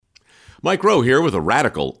Mike Rowe here with a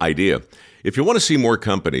radical idea. If you want to see more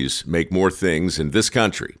companies make more things in this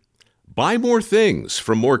country, buy more things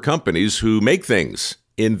from more companies who make things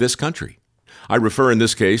in this country. I refer in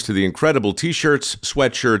this case to the incredible t-shirts,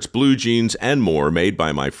 sweatshirts, blue jeans, and more made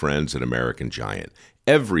by my friends at American Giant.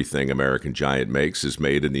 Everything American Giant makes is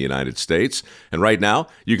made in the United States. And right now,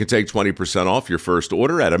 you can take 20% off your first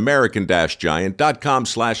order at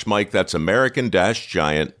american-giant.com/Mike. That's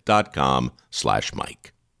american-giant.com/Mike.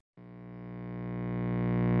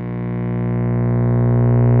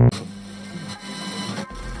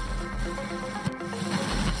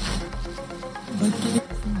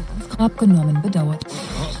 Abgenommen, bedauert.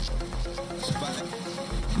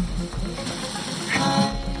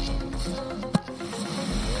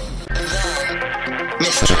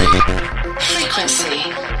 Frequency.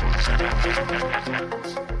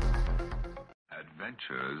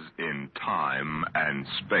 Adventures in time and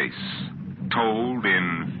space, told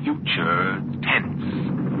in future tense.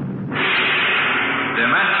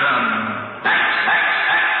 Dimension X.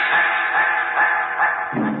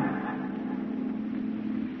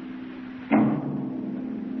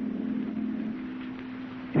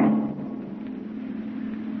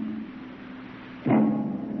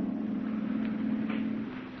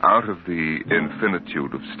 Out of the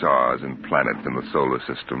infinitude of stars and planets in the solar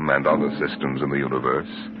system and other systems in the universe,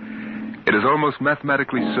 it is almost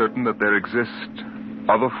mathematically certain that there exist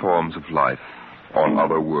other forms of life on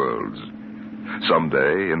other worlds.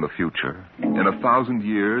 Someday in the future, in 1,000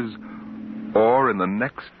 years, or in the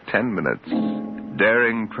next 10 minutes,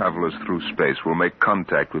 daring travelers through space will make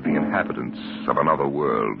contact with the inhabitants of another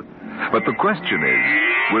world. But the question is,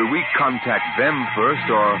 will we contact them first,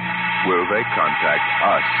 or will they contact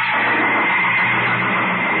us?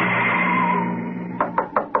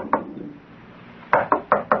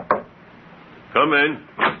 Come in.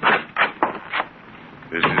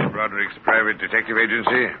 This is Broderick's private detective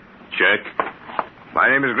agency. Check. My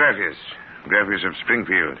name is Graffius of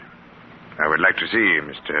Springfield. I would like to see you,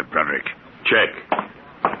 Mr. Broderick. Check.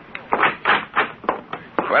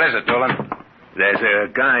 What is it, Dolan? There's a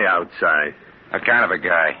guy outside. What kind of a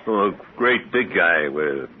guy? Oh, a great big guy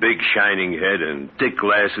with a big shining head and thick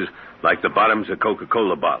glasses like the bottoms of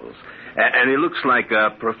Coca-Cola bottles. And he looks like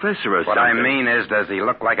a professor or What something. I mean is, does he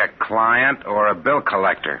look like a client or a bill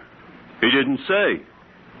collector? He didn't say.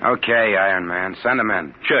 Okay, Iron Man, send him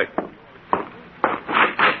in. Check.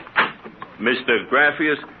 Mr.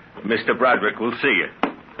 Graffius, Mr. Broderick will see you.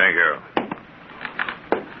 Thank you.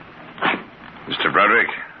 Mr. Broderick?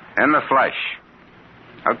 In the flesh.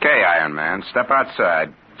 Okay, Iron Man, step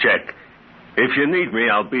outside. Check. If you need me,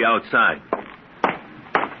 I'll be outside.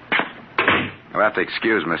 You'll have to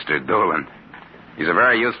excuse Mr. Dolan. He's a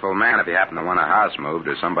very useful man if you happen to want a house moved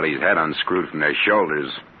or somebody's head unscrewed from their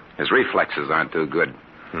shoulders. His reflexes aren't too good.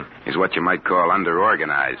 He's what you might call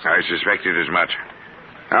underorganized. I suspected as much.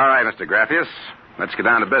 All right, Mr. Graffius. Let's get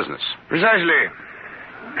down to business. Precisely.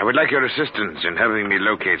 I would like your assistance in helping me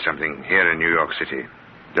locate something here in New York City.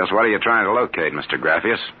 Just what are you trying to locate, Mr.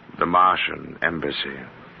 Graffius? The Martian Embassy.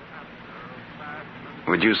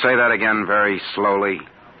 Would you say that again very slowly?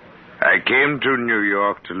 I came to New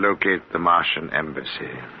York to locate the Martian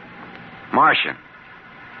Embassy. Martian?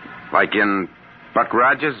 Like in Buck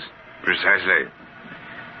Rogers? Precisely.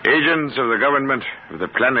 Agents of the government of the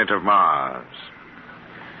planet of Mars.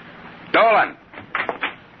 Dolan!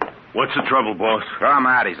 What's the trouble, boss? Throw him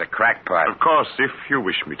out. He's a crackpot. Of course, if you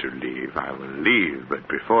wish me to leave, I will leave. But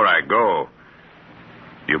before I go,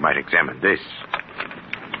 you might examine this.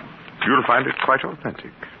 You'll find it quite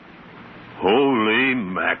authentic. Holy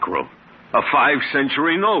mackerel. A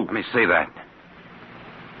 5th-century note. Let me see that.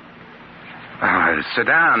 Sit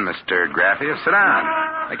down, Mr. Graffius. Sit down.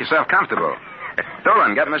 Make yourself comfortable.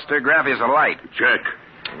 Dolan, get Mr. Graffius a light. Check.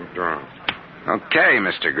 Okay,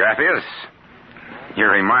 Mr. Graffius.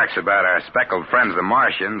 Your remarks about our speckled friends, the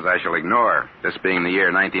Martians, I shall ignore. This being the year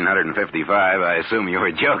 1955, I assume you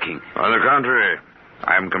were joking. On the contrary,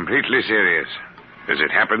 I'm completely serious. As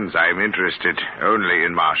it happens, I'm interested only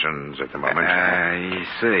in Martians at the moment. I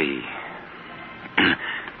see.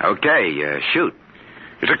 Okay, shoot.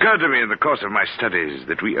 It occurred to me in the course of my studies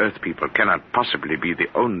that we Earth people cannot possibly be the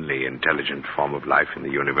only intelligent form of life in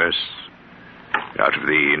the universe. Out of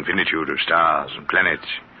the infinitude of stars and planets,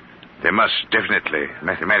 there must definitely,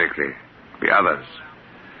 mathematically, be others.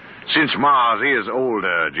 Since Mars is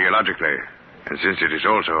older geologically, and since it is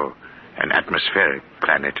also an atmospheric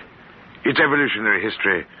planet, its evolutionary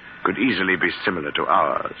history could easily be similar to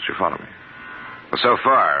ours, you follow me? Well, so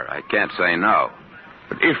far, I can't say no.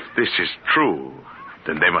 But if this is true,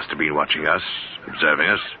 then they must have been watching us, observing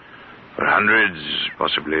us, for hundreds,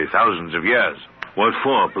 possibly thousands of years. What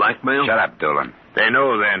for? Blackmail? Shut up, Doolin. They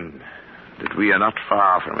know, then, that we are not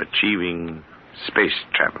far from achieving space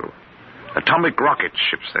travel. Atomic rocket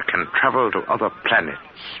ships that can travel to other planets.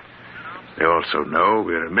 They also know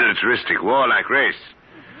we're a militaristic, warlike race.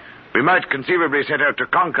 We might conceivably set out to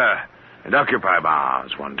conquer and occupy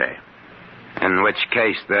Mars one day. In which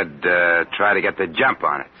case, they'd try to get the jump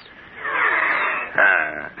on it.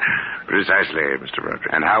 Precisely, Mr.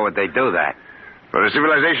 Broderick. And how would they do that? For a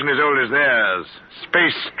civilization as old as theirs,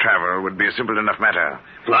 space travel would be a simple enough matter.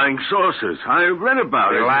 Flying saucers. I read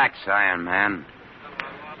about it. Relax, Iron Man.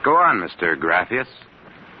 Go on, Mr. Graphius.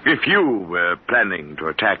 If you were planning to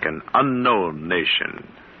attack an unknown nation,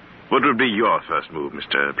 what would be your first move,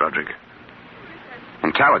 Mr. Broderick?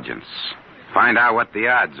 Intelligence. Find out what the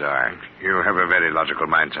odds are. You have a very logical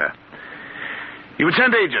mind, sir. You would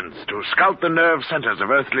send agents to scout the nerve centers of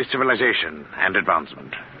earthly civilization and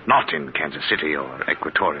advancement. Not in Kansas City or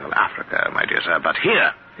equatorial Africa, my dear sir, but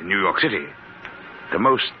here in New York City. The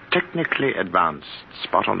most technically advanced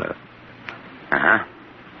spot on Earth. Uh-huh.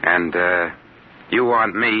 And, you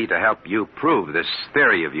want me to help you prove this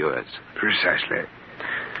theory of yours? Precisely.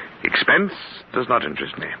 Expense does not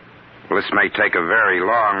interest me. Well, this may take a very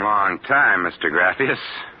long, long time, Mr. Graphius.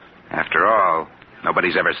 After all,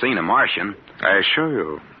 nobody's ever seen a Martian. I assure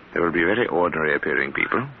you, they will be very ordinary-appearing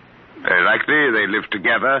people. Very likely they live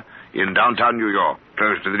together in downtown New York,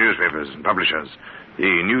 close to the newspapers and publishers,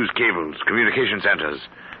 the news cables, communication centers,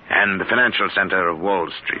 and the financial center of Wall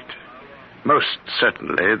Street. Most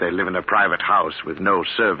certainly, they live in a private house with no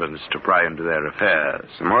servants to pry into their affairs.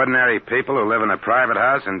 Some ordinary people who live in a private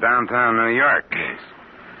house in downtown New York. Yes.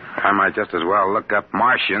 I might just as well look up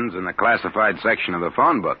Martians in the classified section of the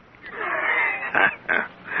phone book.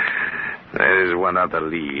 There is one other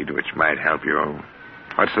lead which might help you.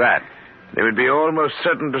 What's that? They would be almost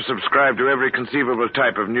certain to subscribe to every conceivable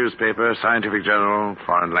type of newspaper, scientific journal,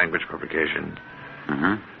 foreign language publication.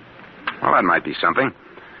 Mm-hmm. Well, that might be something.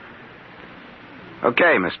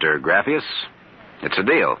 Okay, Mr. Graphius. It's a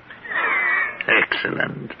deal.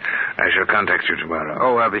 Excellent. I shall contact you tomorrow.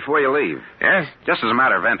 Oh, before you leave. Yes? Just as a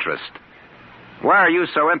matter of interest. Why are you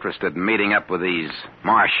so interested in meeting up with these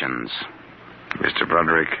Martians? Mr.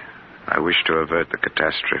 Broderick, I wish to avert the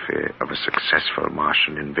catastrophe of a successful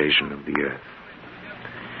Martian invasion of the Earth.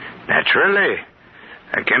 Naturally,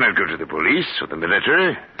 I cannot go to the police or the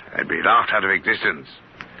military. I'd be laughed out of existence.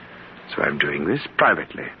 So I'm doing this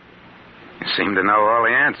privately. You seem to know all the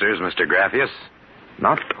answers, Mr. Graphius.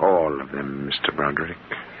 Not all of them, Mr. Broderick.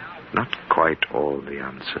 Not quite all the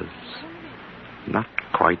answers. Not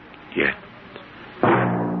quite yet.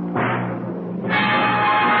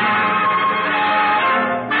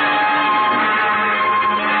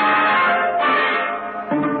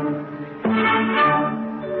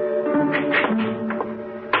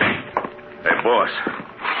 Hey, boss.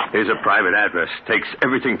 Here's a private address. Takes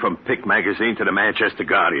everything from Pick magazine to the Manchester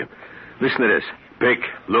Guardian. Listen to this. Pick,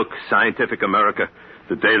 Look, Scientific America,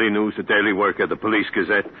 the Daily News, the Daily Worker, the Police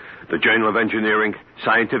Gazette, the Journal of Engineering,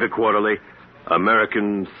 Scientific Quarterly,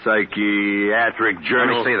 American Psychiatric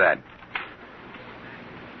Journal. Let me see that.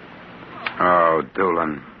 Oh,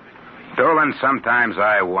 Doolin. Doolin, sometimes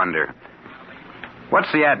I wonder.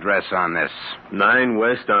 What's the address on this? 9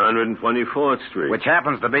 West 124th Street. Which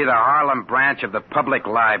happens to be the Harlem branch of the Public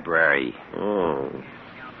Library. Oh.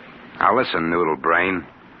 Now listen, Noodle Brain.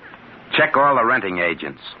 Check all the renting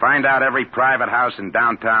agents. Find out every private house in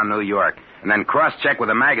downtown New York. And then cross-check with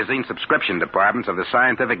the magazine subscription departments of the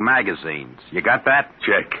scientific magazines. You got that?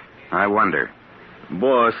 Check. I wonder.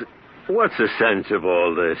 Boss, what's the sense of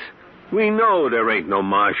all this? We know there ain't no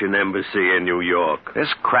Martian embassy in New York.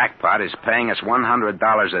 This crackpot is paying us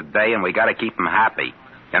 $100 a day, and we got to keep him happy.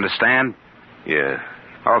 You understand? Yeah.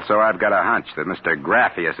 Also, I've got a hunch that Mr.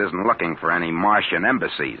 Graphius isn't looking for any Martian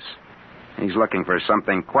embassies. He's looking for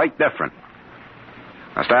something quite different.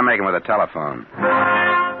 Now start making with a telephone.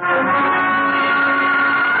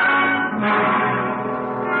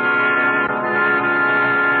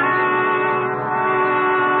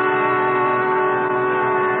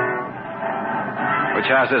 Which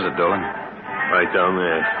house is it, Doolin? Right down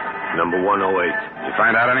there. Number 108. Did you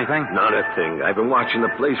find out anything? Not a thing. I've been watching the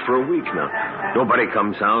place for a week now. Nobody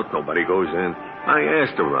comes out. Nobody goes in. I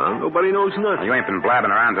asked around. Nobody knows nothing. You ain't been blabbing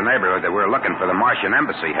around the neighborhood that we're looking for the Martian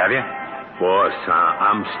embassy, have you? Boss,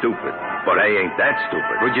 I'm stupid. But I ain't that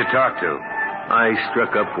stupid. Who'd you talk to? I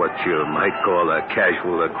struck up what you might call a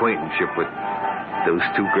casual acquaintanceship with those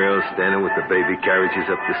two girls standing with the baby carriages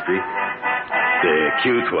up the street. The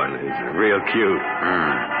cute one is real cute.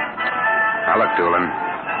 Now, look, Doolin,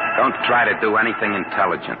 don't try to do anything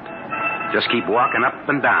intelligent. Just keep walking up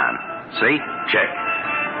and down. See? Check.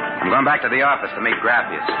 I'm going back to the office to meet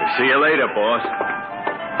Grappius. See you later, boss.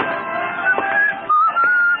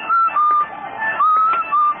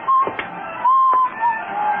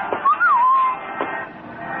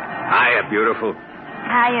 Hiya, beautiful.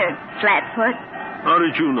 Hiya, Flatfoot. How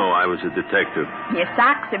did you know I was a detective? Your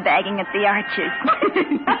socks are bagging at the arches.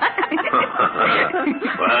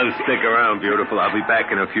 Well, stick around, beautiful. I'll be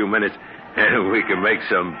back in a few minutes, and we can make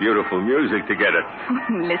some beautiful music together.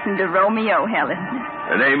 Listen to Romeo, Helen.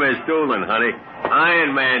 Her name is Doolin, honey.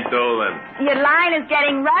 Iron Man Doolin. Your line is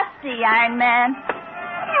getting rusty, Iron Man. What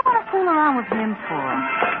do you want to fool around with him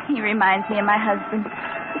for? He reminds me of my husband.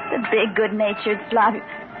 Just a big, good-natured slob.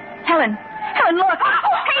 Helen, look.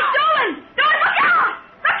 Oh, hey, Doolin! Doolin, look out!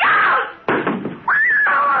 Look out!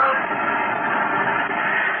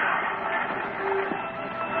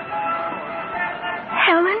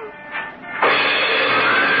 Helen?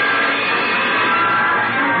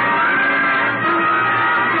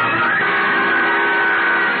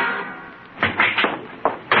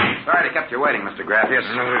 Sorry to kept you waiting, Mr. Grappius.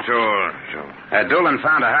 Not at all. Doolin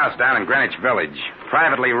found a house down in Greenwich Village,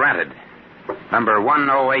 privately rented. Number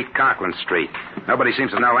 108 Conklin Street. Nobody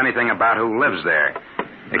seems to know anything about who lives there,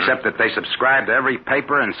 except that they subscribe to every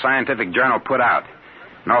paper and scientific journal put out.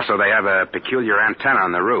 And also they have a peculiar antenna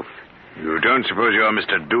on the roof. You don't suppose your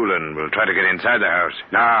Mr. Doolin will try to get inside the house?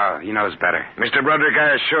 No, he knows better. Mr. Broderick,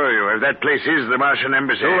 I assure you, if that place is the Martian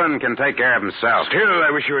embassy... Doolin can take care of himself. Still,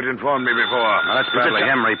 I wish you had informed me before. Well, that's probably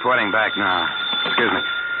him reporting back now. Excuse me.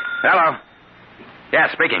 Hello.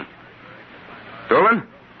 Yeah, speaking. Doolin?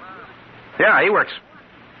 Yeah, he works.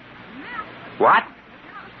 What?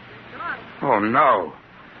 Oh, no.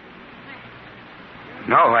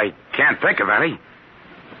 No, I can't think of any.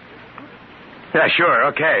 Yeah, sure,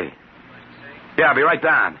 okay. Yeah, I'll be right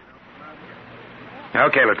down.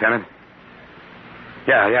 Okay, Lieutenant.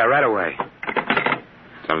 Yeah, right away.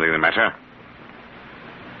 Something the matter?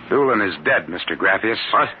 Doolin is dead, Mr. Grappius.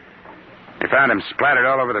 What? They found him splattered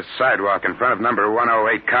all over the sidewalk in front of number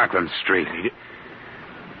 108 Conklin Street.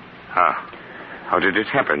 How did it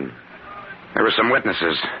happen? There were some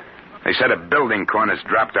witnesses. They said a building cornice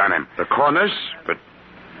dropped on him. The cornice? But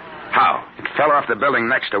how? It fell off the building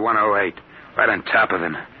next to 108, right on top of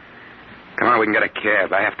him. Come on, we can get a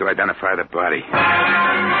cab. I have to identify the body.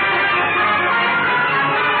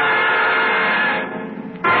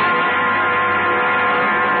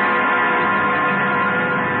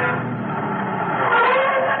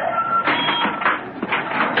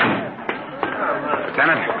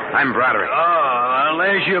 Lieutenant, I'm Broderick. Oh, well,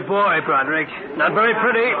 there's your boy, Broderick. Not very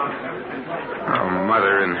pretty. Oh,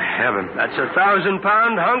 Mother in heaven. That's a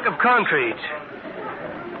 1,000-pound hunk of concrete.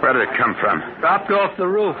 Where did it come from? Dropped off the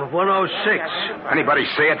roof of 106. Anybody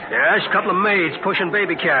see it? Yes, a couple of maids pushing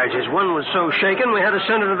baby carriages. One was so shaken we had to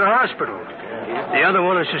send her to the hospital. The other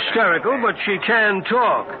one is hysterical, but she can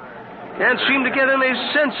talk. Can't seem to get any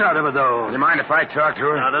sense out of her, though. Do you mind if I talk to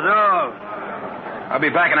her? Not at all. I'll be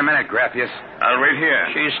back in a minute, Grappius. I'll wait here.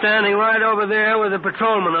 She's standing right over there with the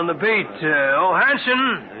patrolman on the beat.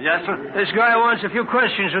 Hanson. Yes, sir? This guy wants a few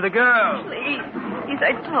questions with the girl. Please,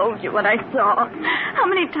 I told you what I saw. How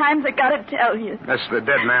many times I gotta tell you? The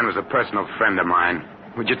dead man was a personal friend of mine.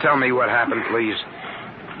 Would you tell me what happened, please?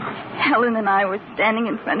 Helen and I were standing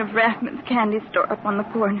in front of Rathman's candy store up on the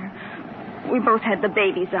corner. We both had the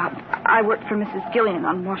babies up. I worked for Mrs. Gillian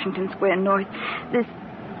on Washington Square North.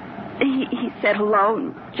 He said hello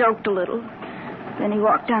and joked a little. Then he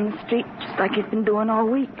walked down the street just like he'd been doing all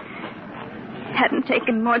week. Hadn't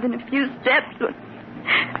taken more than a few steps when...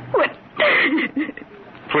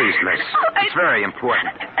 Please, miss. It's very important.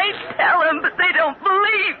 I tell them, but they don't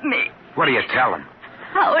believe me. What do you tell them?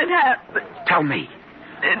 How it happened. Tell me.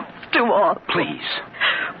 It's too awful. Please.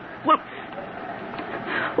 Well,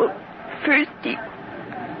 first he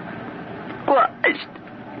squashed,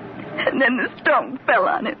 and then the stone fell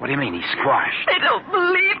on him. What do you mean he squashed? They don't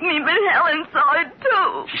believe me, but Helen saw it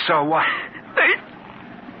too. She saw what? First,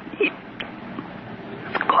 he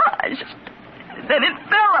squashed, then it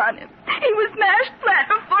fell on him. He was smashed flat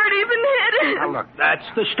before it even hit him. Now, look. That's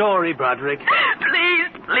the story, Broderick.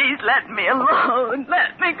 Please let me alone.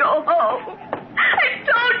 Let me go home. I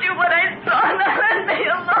told you what I saw. Now let me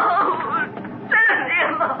alone. Let me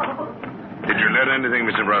alone. Did you learn anything,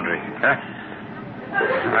 Mr. Broderick?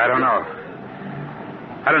 I don't know.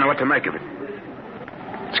 I don't know what to make of it.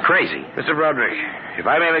 It's crazy. Mr. Broderick, if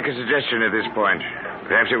I may make a suggestion at this point,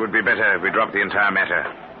 perhaps it would be better if we dropped the entire matter.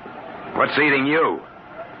 What's eating you?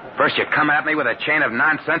 First you come at me with a chain of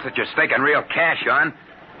nonsense that you're staking real cash on,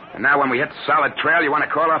 and now when we hit the solid trail, you want to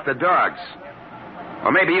call off the dogs.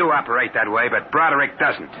 Well, maybe you operate that way, but Broderick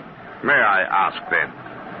doesn't. May I ask, then,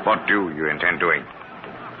 what do you intend doing?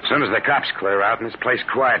 As soon as the cops clear out and this place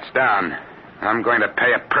quiets down, I'm going to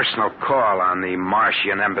pay a personal call on the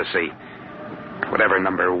Martian embassy. Whatever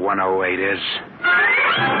number 108 is.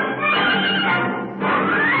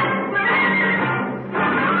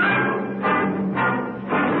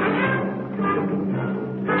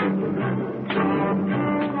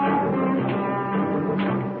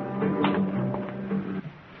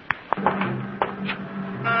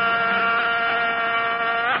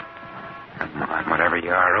 Come on, whatever you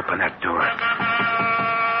are, open that door.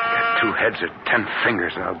 Got 2 heads or 10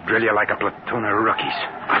 fingers, and I'll drill you like a platoon of rookies.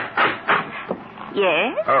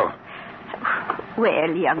 Yes? Oh.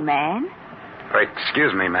 Well, young man,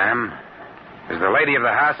 Excuse me, ma'am. Is the lady of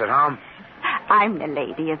the house at home? I'm the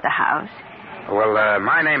lady of the house. Well,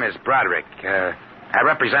 my name is Broderick. I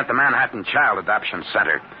represent the Manhattan Child Adoption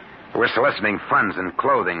Center. We're soliciting funds and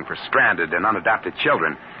clothing for stranded and unadopted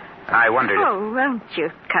children. I wondered if... Oh, won't you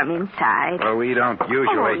come inside? Well, we don't Oh,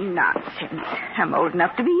 usually... nonsense. I'm old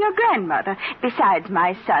enough to be your grandmother. Besides,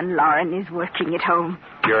 my son, Lauren, is working at home.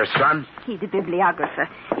 Your son? He's a bibliographer.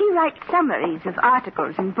 He writes summaries of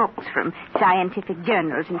articles and books from scientific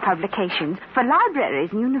journals and publications for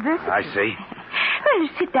libraries and universities. I see. Well,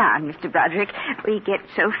 sit down, Mr. Broderick. We get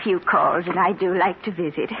so few calls, and I do like to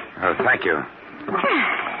visit. Oh, thank you.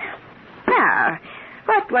 Now,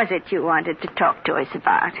 what was it you wanted to talk to us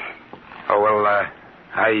about? Oh, well,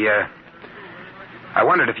 I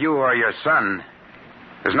wondered if you or your son...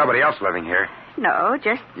 There's nobody else living here. No,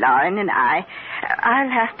 just Lauren and I. I'll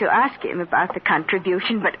have to ask him about the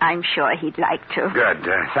contribution, but I'm sure he'd like to. Good.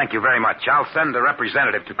 Thank you very much. I'll send a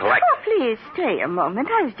representative to collect... Oh, please, stay a moment.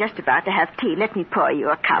 I was just about to have tea. Let me pour you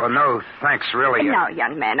a cup. Well, no, thanks, really. No,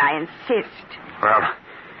 young man, I insist. Well,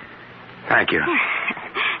 thank you.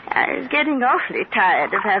 I was getting awfully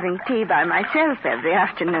tired of having tea by myself every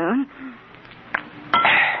afternoon.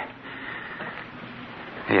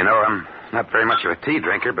 You know, I'm not very much of a tea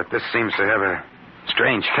drinker, but this seems to have a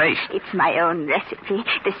strange taste. It's my own recipe.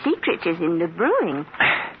 The secret is in the brewing.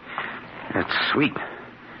 It's sweet.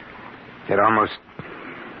 Yet almost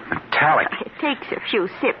metallic. It takes a few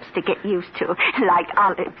sips to get used to, like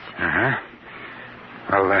olives. Uh-huh.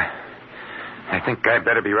 Well, I think I'd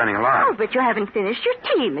better be running Oh, along. but you haven't finished your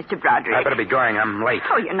tea, Mr. Broderick. I better be going. I'm late.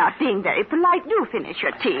 Oh, you're not being very polite. Do finish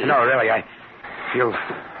your tea. No, really, I feel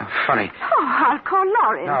funny. Oh, I'll call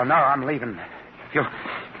Lauren. No, I'm leaving.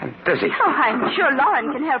 I'm dizzy. Oh, I'm sure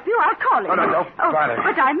Lauren can help you. I'll call him. Oh, no, don't bother.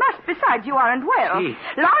 But I must. Besides, you aren't well. Gee.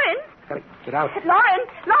 Lauren! Gotta get out. Lauren,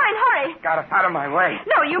 hurry. Got out of my way.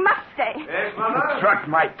 No, you must stay. Yes, Mother? Struck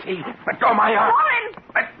my teeth. Let go of my arm. Lauren!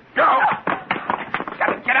 Let go.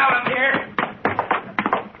 Gotta get out of here.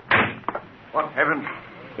 What heavens?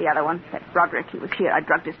 The other one, that Broderick, he was here. I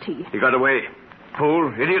drugged his tea. He got away.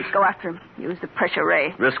 Fool, idiot. Go after him. Use the pressure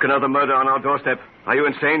ray. Risk another murder on our doorstep. Are you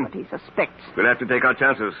insane? What he suspects. We'll have to take our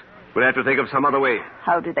chances. We'll have to think of some other way.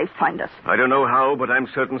 How did they find us? I don't know how, but I'm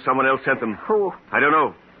certain someone else sent them. Who? I don't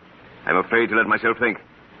know. I'm afraid to let myself think.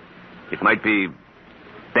 It might be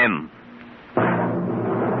them.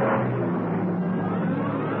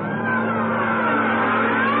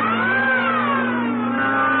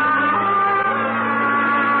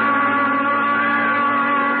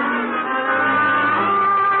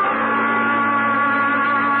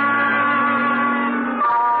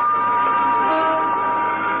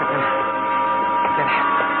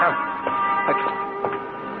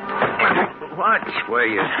 Watch where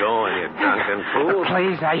you're going, you drunken fool.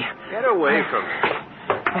 Please, Get away from me.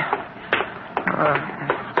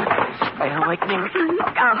 Stay away from me.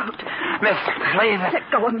 Look out. Miss, please.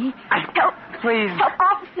 Let go of me. Help. Please. Help,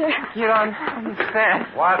 officer. You don't understand.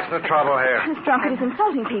 What's the trouble here? This drunkard is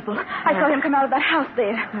insulting people. I saw him come out of that house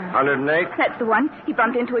there. 108? That's the one. He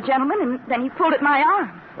bumped into a gentleman, and then he pulled at my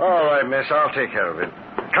arm. All right, miss. I'll take care of it.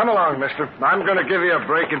 Come along, mister. I'm going to give you a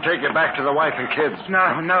break and take you back to the wife and kids.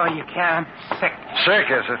 No, you can't. I'm sick. Sick,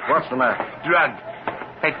 is it? What's the matter? Drugged.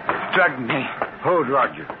 They drugged me. Who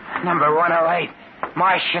drugged you? Number 108.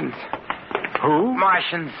 Martians. Who?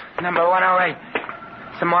 Martians. Number 108.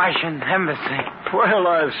 It's the Martian embassy. Well,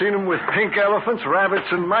 I've seen them with pink elephants, rabbits,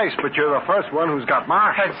 and mice, but you're the first one who's got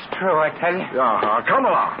marks. That's true, I tell you. Come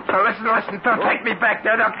along. Now, listen. Don't take me back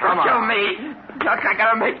there. Don't Come on. kill me. Look, I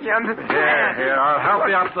gotta make you understand. Here, I'll help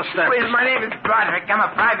you up the steps. Please, my name is Broderick. I'm a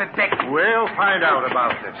private dick. We'll find out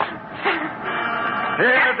about this.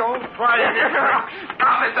 Here, don't try it.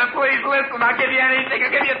 Officer, please listen. I'll give you anything. I'll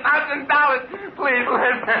give you $1,000. Please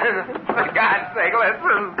listen. For God's sake,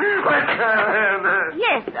 listen.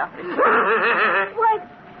 Yes, officer. Why,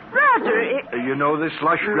 Broderick. You know this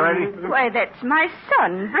lush, Granny? Why, that's my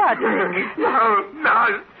son, Broderick.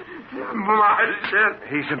 No. Martian.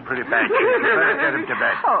 He's in pretty bad shape. Better get him to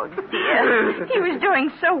bed. Oh, dear. He was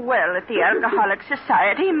doing so well at the Alcoholic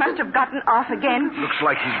Society. He must have gotten off again. Looks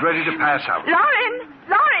like he's ready to pass out. Lauren!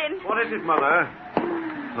 What is it, Mother?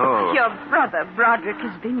 Oh. Your brother, Broderick,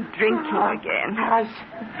 has been drinking again.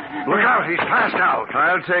 Look out, he's passed out.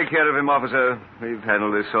 I'll take care of him, officer. We've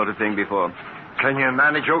handled this sort of thing before. Can you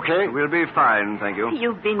manage okay? We'll be fine, thank you.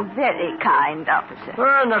 You've been very kind, officer.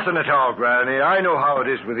 Well, nothing at all, Granny. I know how it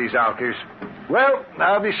is with these alkies. Well,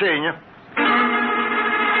 I'll be seeing you.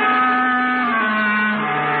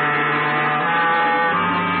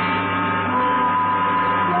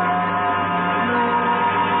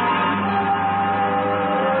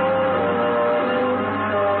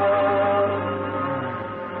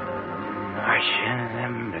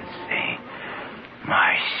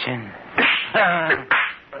 Martian.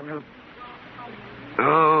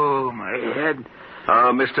 Oh, my head.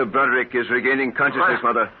 Mr. Broderick is regaining consciousness,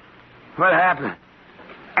 Mother. What happened?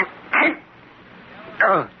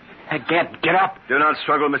 Oh, I can't get up. Do not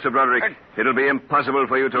struggle, Mr. Broderick. It'll be impossible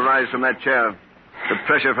for you to rise from that chair. The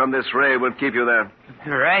pressure from this ray will keep you there.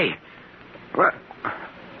 Ray? What?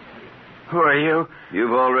 Who are you?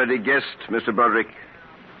 You've already guessed, Mr. Broderick.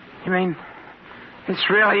 You mean this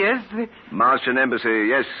really is the... Martian Embassy,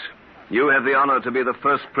 yes. You have the honor to be the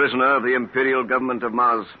first prisoner of the Imperial Government of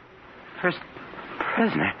Mars. First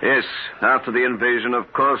prisoner? Yes. After the invasion,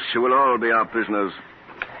 of course, you will all be our prisoners.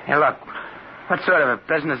 Hey, look. What sort of a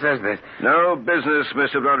business is this? No business,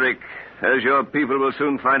 Mr. Broderick. As your people will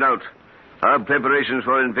soon find out. Our preparations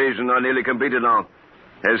for invasion are nearly completed now.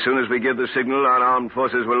 As soon as we give the signal, our armed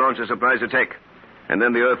forces will launch a surprise attack. And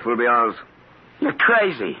then the Earth will be ours. You're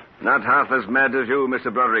crazy. Not half as mad as you,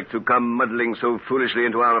 Mr. Broderick, to come muddling so foolishly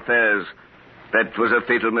into our affairs. That was a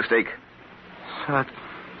fatal mistake. So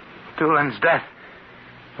Doolan's death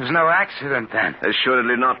was no accident, then?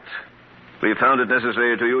 Assuredly not. We found it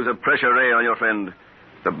necessary to use a pressure ray on your friend.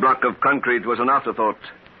 The block of concrete was an afterthought.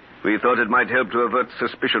 We thought it might help to avert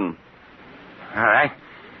suspicion. All right.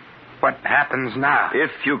 What happens now? If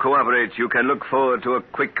you cooperate, you can look forward to a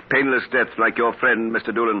quick, painless death like your friend,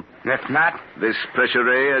 Mr. Doolan. If not? This pressure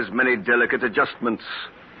ray has many delicate adjustments.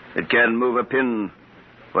 It can move a pin,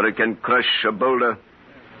 or it can crush a boulder.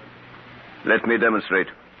 Let me demonstrate.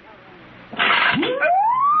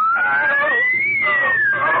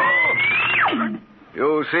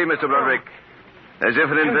 You see, Mr. Broderick, as if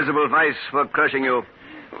an invisible vice were crushing you.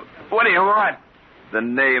 What do you want? The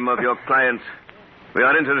name of your client. We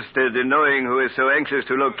are interested in knowing who is so anxious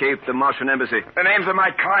to locate the Martian Embassy. The names of my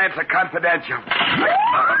clients are confidential.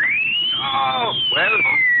 Oh, well.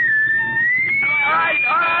 All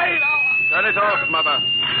right. Turn it off, Mother.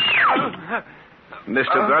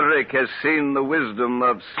 Mr. Broderick has seen the wisdom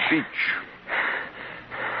of speech.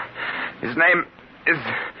 His name is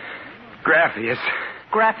Graphius.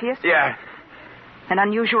 Graphius? Yeah. An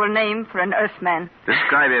unusual name for an Earthman.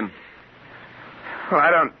 Describe him. Well,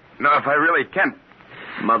 I don't know if I really can.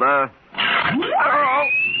 Mother. Oh.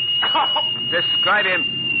 Describe him.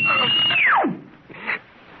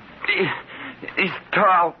 He's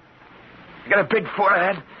tall. Got a big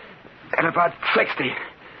forehead and about 60.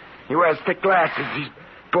 He wears thick glasses. He's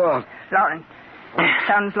bald. Lawrence,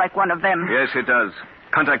 sounds like one of them. Yes, it does.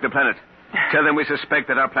 Contact the planet. Tell them we suspect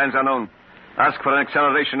that our plans are known. Ask for an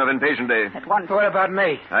acceleration of invasion day. At once. What about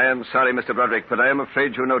me? I am sorry, Mr. Broderick, but I am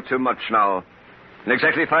afraid you know too much now. In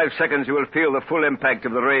exactly 5 seconds, you will feel the full impact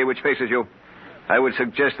of the ray which faces you. I would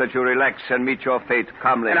suggest that you relax and meet your fate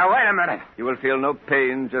calmly. Now, wait a minute. You will feel no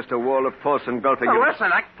pain, just a wall of force engulfing you.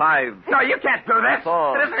 Listen, 5. No, you can't do this.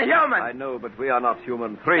 4. It isn't human. I know, but we are not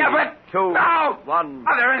human. 3. Yeah, but... 2. No. 1.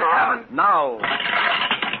 Mother in heaven. Now.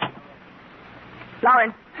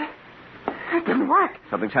 Lawrence, It didn't work.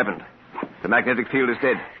 Something's happened. The magnetic field is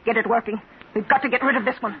dead. get it working. We've got to get rid of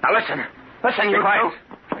this one. Now, listen. Listen, Be you quiet.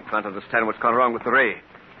 I can't understand what's gone wrong with the ray.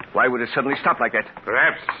 Why would it suddenly stop like that?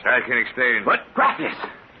 Perhaps I can explain. What? Graphius.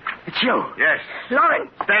 It's you. Yes.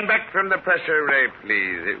 Lawrence! Stand back from the pressure ray,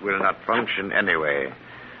 please. It will not function anyway.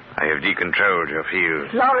 I have decontrolled your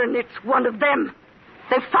field. Lawrence, it's one of them.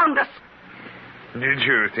 They found us. Did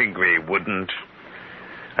you think we wouldn't?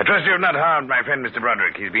 I trust you have not harmed my friend, Mr.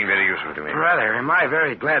 Broderick. He's been very useful to me. Brother, am I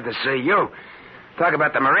very glad to see you. Talk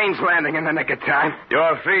about the Marines landing in the nick of time.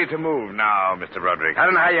 You're free to move now, Mr. Broderick. I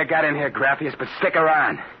don't know how you got in here, Graphius, but stick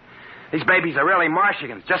around. These babies are really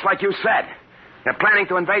Martians, just like you said. They're planning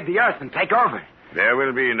to invade the Earth and take over. There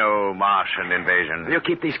will be no Martian invasion. You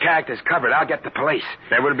keep these characters covered. I'll get the police.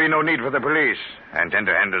 There will be no need for the police. I intend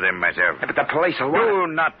to handle them myself. Yeah, but the police will... Do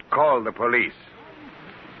not call the police.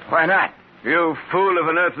 Why not? You fool of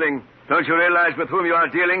an earthling. Don't you realize with whom you are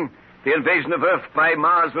dealing? The invasion of Earth by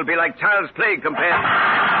Mars will be like child's play compared...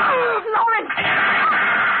 Lawrence!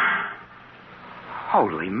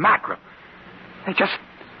 Holy mackerel. They just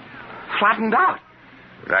flattened out.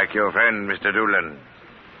 Like your friend, Mr. Doolan.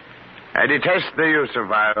 I detest the use of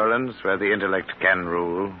violence where the intellect can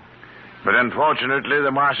rule. But unfortunately,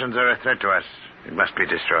 the Martians are a threat to us. It must be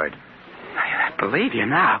destroyed. I believe you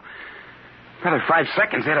now. Another 5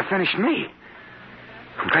 seconds, they'd have finished me.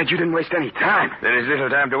 I'm glad you didn't waste any time. There is little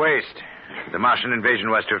time to waste. The Martian invasion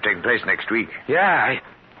was to have taken place next week. Yeah,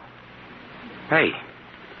 Hey,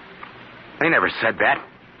 they never said that.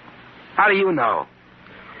 How do you know?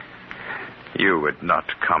 You would not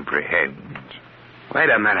comprehend. Wait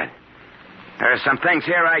a minute. There are some things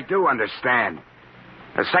here I do understand.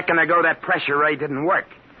 A second ago, that pressure ray didn't work.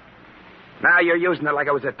 Now you're using it like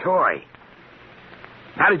it was a toy.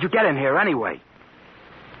 How did you get in here anyway?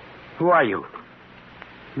 Who are you?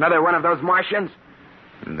 Another one of those Martians?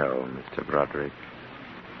 No, Mr. Broderick.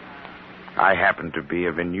 I happen to be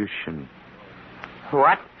a Venusian.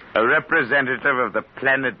 What? A representative of the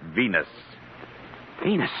planet Venus.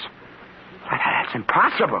 Venus? That's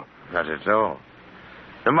impossible. Not at all.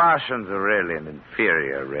 The Martians are really an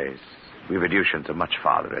inferior race. We Venusians are much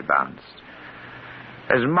farther advanced.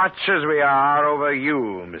 As much as we are over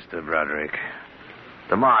you, Mr. Broderick.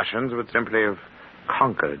 The Martians would simply have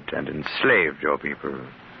conquered and enslaved your people.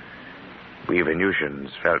 We Venusians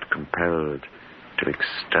felt compelled to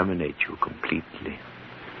exterminate you completely.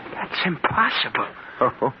 That's impossible.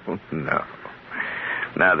 Oh, no.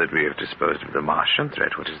 Now that we have disposed of the Martian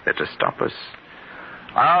threat, what is there to stop us?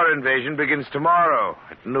 Our invasion begins tomorrow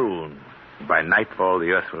at noon. By nightfall, the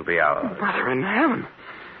Earth will be ours. Mother in heaven.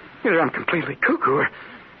 I'm completely cuckoo.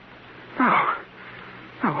 Oh,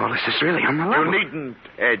 well, this is really on the level. You needn't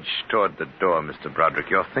edge toward the door, Mr. Broderick.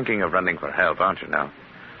 You're thinking of running for help, aren't you now?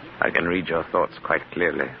 I can read your thoughts quite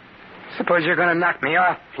clearly. Suppose you're going to knock me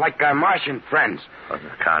off like our Martian friends. On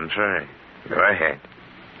the contrary. Go ahead.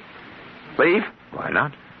 Leave? Why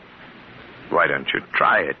not? Why don't you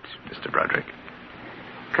try it, Mr. Broderick?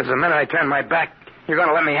 Because the minute I turn my back, you're going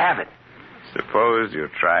to let me have it. Suppose you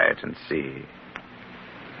try it and see.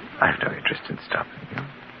 I've no interest in stopping you.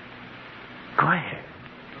 Go ahead.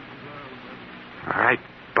 All right,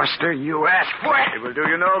 Buster, you asked for it. It will do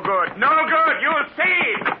you no good. No good! You'll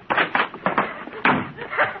see!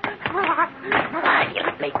 You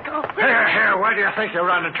let me go. Here, where do you think you're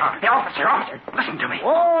running to? Hey, officer, listen to me.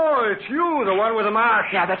 Oh, it's you, the one with the mark.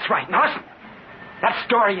 Yeah, that's right. Now, listen. That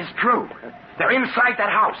story is true. They're inside that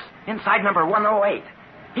house, inside number 108.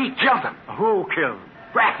 He killed them. Who killed him?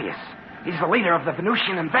 Graphius. He's the leader of the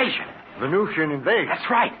Venusian invasion. Venusian invasion? That's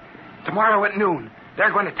right. Tomorrow at noon,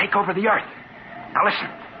 they're going to take over the Earth. Now, listen.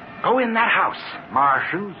 Go in that house.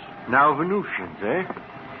 Martians, now Venusians, eh?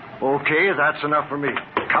 Okay, that's enough for me.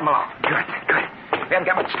 Come along. Good. We haven't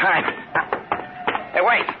got much time. Hey,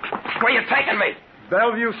 wait. Where are you taking me?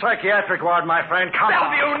 Bellevue Psychiatric Ward, my friend. Come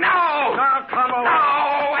on. Bellevue, no! Now, come along.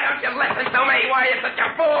 No! Why don't you listen to me? Why are you such a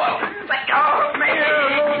fool? Let go of me! Here,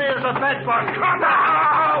 Looney is a bedbug. Come No!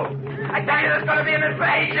 on. I tell you, there's going to be an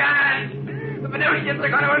invasion. The Venusians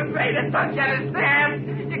are going to invade us, don't you understand?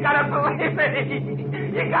 You got to believe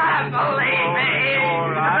me. You got to believe me. All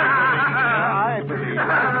right. I believe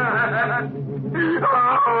you.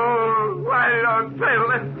 Oh, why don't they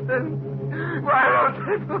listen? Why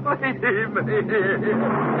don't they believe me?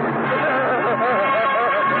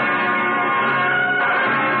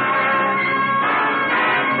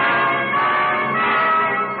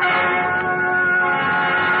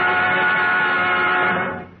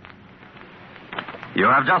 You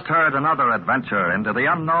have just heard another adventure into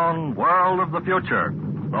the unknown world of the future.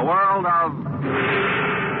 The world of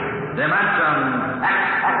Dimension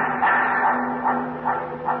X.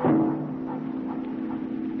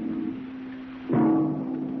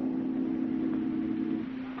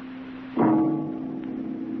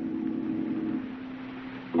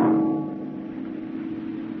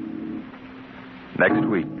 Next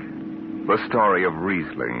week, the story of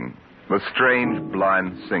Riesling, the strange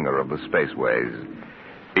blind singer of the spaceways.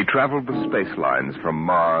 He traveled the space lines from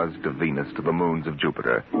Mars to Venus to the moons of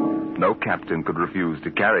Jupiter. No captain could refuse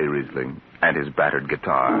to carry Riesling and his battered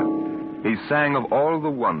guitar. He sang of all the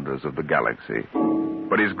wonders of the galaxy,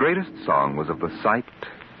 but his greatest song was of the sight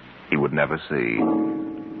he would never see,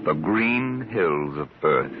 the green hills of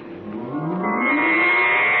Earth.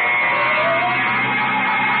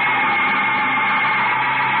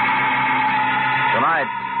 Tonight,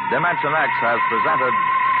 Dimension X has presented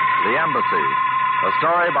The Embassy, a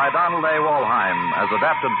story by Donald A. Wollheim, as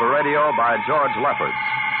adapted for radio by George Lefferts.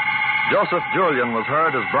 Joseph Julian was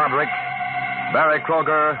heard as Broderick, Barry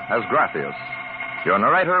Kroger as Graphius. Your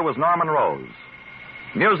narrator was Norman Rose.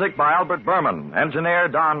 Music by Albert Berman, engineer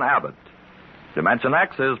Don Abbott. Dimension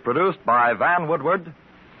X is produced by Van Woodward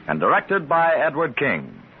and directed by Edward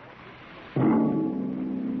King.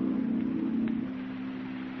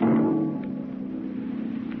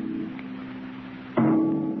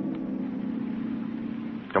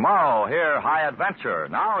 Tomorrow, hear High Adventure.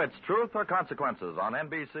 Now it's Truth or Consequences on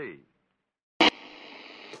NBC.